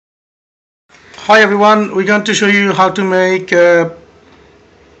Hi everyone, we're going to show you how to make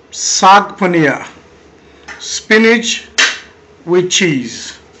saag paneer, spinach with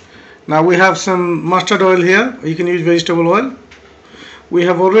cheese. Now we have some mustard oil here. You can use vegetable oil. We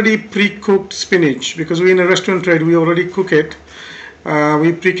have already pre-cooked spinach because we're in a restaurant trade. We already cook it.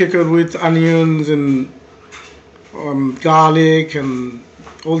 We pre-cook it with onions and garlic and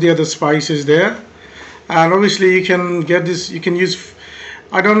all the other spices there. And obviously you can get this. You can use.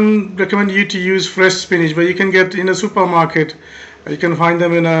 I don't recommend you to use fresh spinach, but you can get in a supermarket. You can find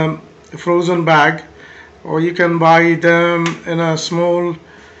them in a frozen bag, or you can buy them in a small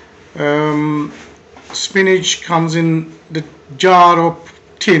spinach comes in the jar of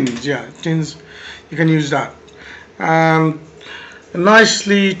tins. Yeah, tins. You can use that.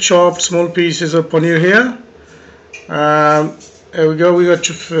 Nicely chopped small pieces of paneer here. There we go. We got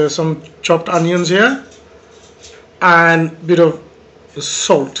some chopped onions here and bit of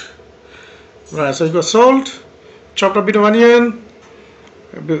salt. Right, so you've got salt, chopped a bit of onion,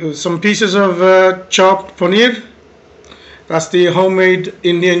 some pieces of chopped paneer. That's the homemade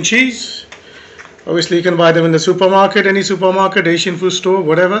Indian cheese. Obviously you can buy them in the supermarket, any supermarket, Asian food store,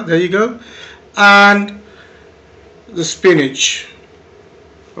 whatever. There you go. And the spinach.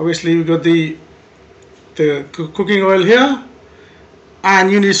 Obviously you've got the cooking oil here, and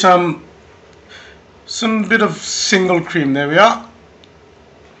you need some bit of single cream. There we are.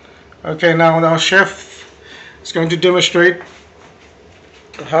 Okay, now our chef is going to demonstrate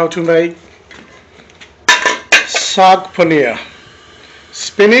how to make saag paneer,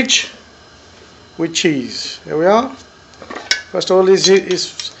 spinach with cheese. Here we are. First of all, you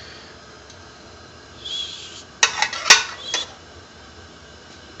just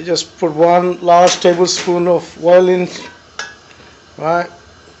put 1 large tablespoon of oil in. Right,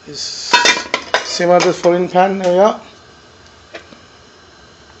 simmer the foreign pan. There we are.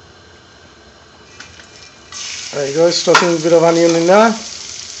 There you go, stuffing a bit of onion in there.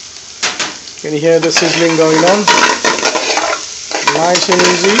 Can you hear the sizzling going on? Nice and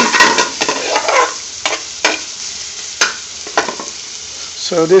easy.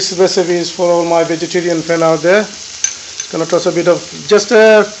 So this recipe is for all my vegetarian friends out there. Gonna toss a bit of, just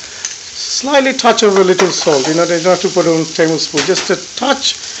a slightly touch of a little salt. You know, they don't have to put on a tablespoon. Just a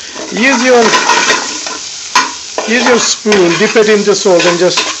touch. Use your spoon, dip it into salt, and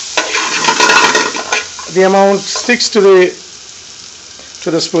just the amount sticks to the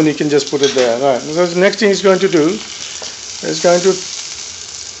spoon. You can just put it there. Right. So the next thing he's going to do is going to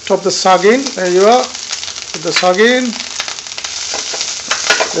top the saag in. There you are. Put the saag in.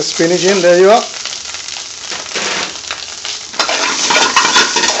 The spinach in. There you are.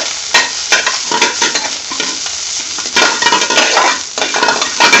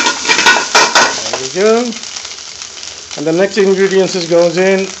 There we go. And the next ingredients that goes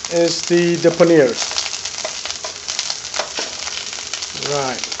in is the paneer.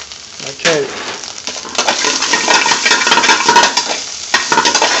 Right, okay.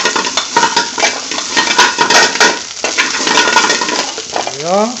 There we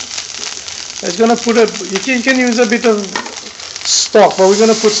are. It's gonna put you can use a bit of stock, but we're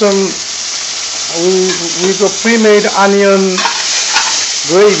gonna put some. We've got pre-made onion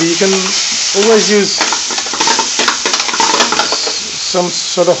gravy. You can always use some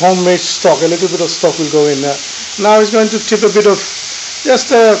sort of homemade stock. A little bit of stock will go in there. Now it's going to tip a bit of.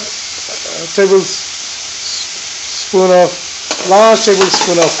 Just a large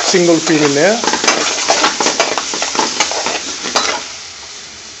tablespoon of single cream in there.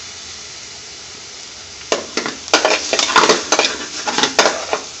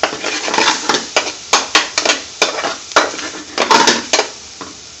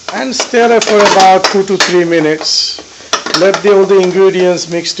 And stir it for about 2 to 3 minutes. Let all the ingredients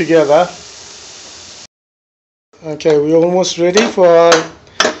mix together. Okay, we're almost ready for our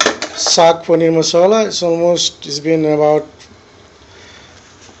saag paneer masala. It's been about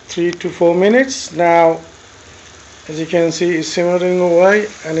 3 to 4 minutes. Now, as you can see, it's simmering away,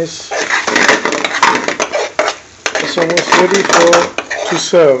 and it's almost ready to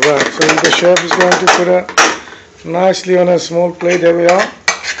serve. Right, so the chef is going to put it nicely on a small plate. There we are.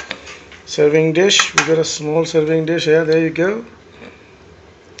 Serving dish. We got a small serving dish here. There you go.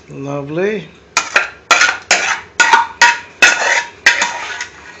 Lovely.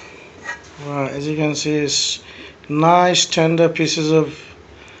 Right, as you can see, it's nice tender pieces of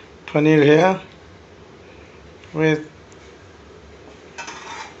paneer here with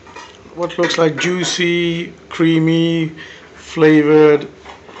what looks like juicy, creamy, flavored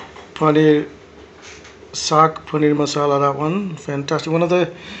paneer, saag paneer masala. That one, fantastic. One of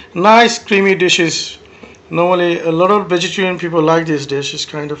the nice creamy dishes. Normally a lot of vegetarian people like this dish. It's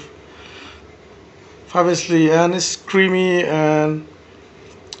kind of obviously, and it's creamy and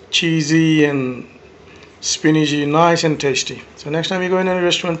cheesy and spinachy, nice and tasty. So next time you go in any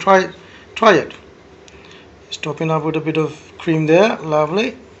restaurant, try it. Just topping up with a bit of cream there,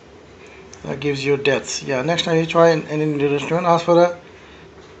 lovely. That gives you depth. Yeah, next time you try in any restaurant, ask for a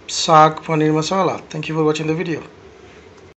saag paneer masala. Thank you for watching the video.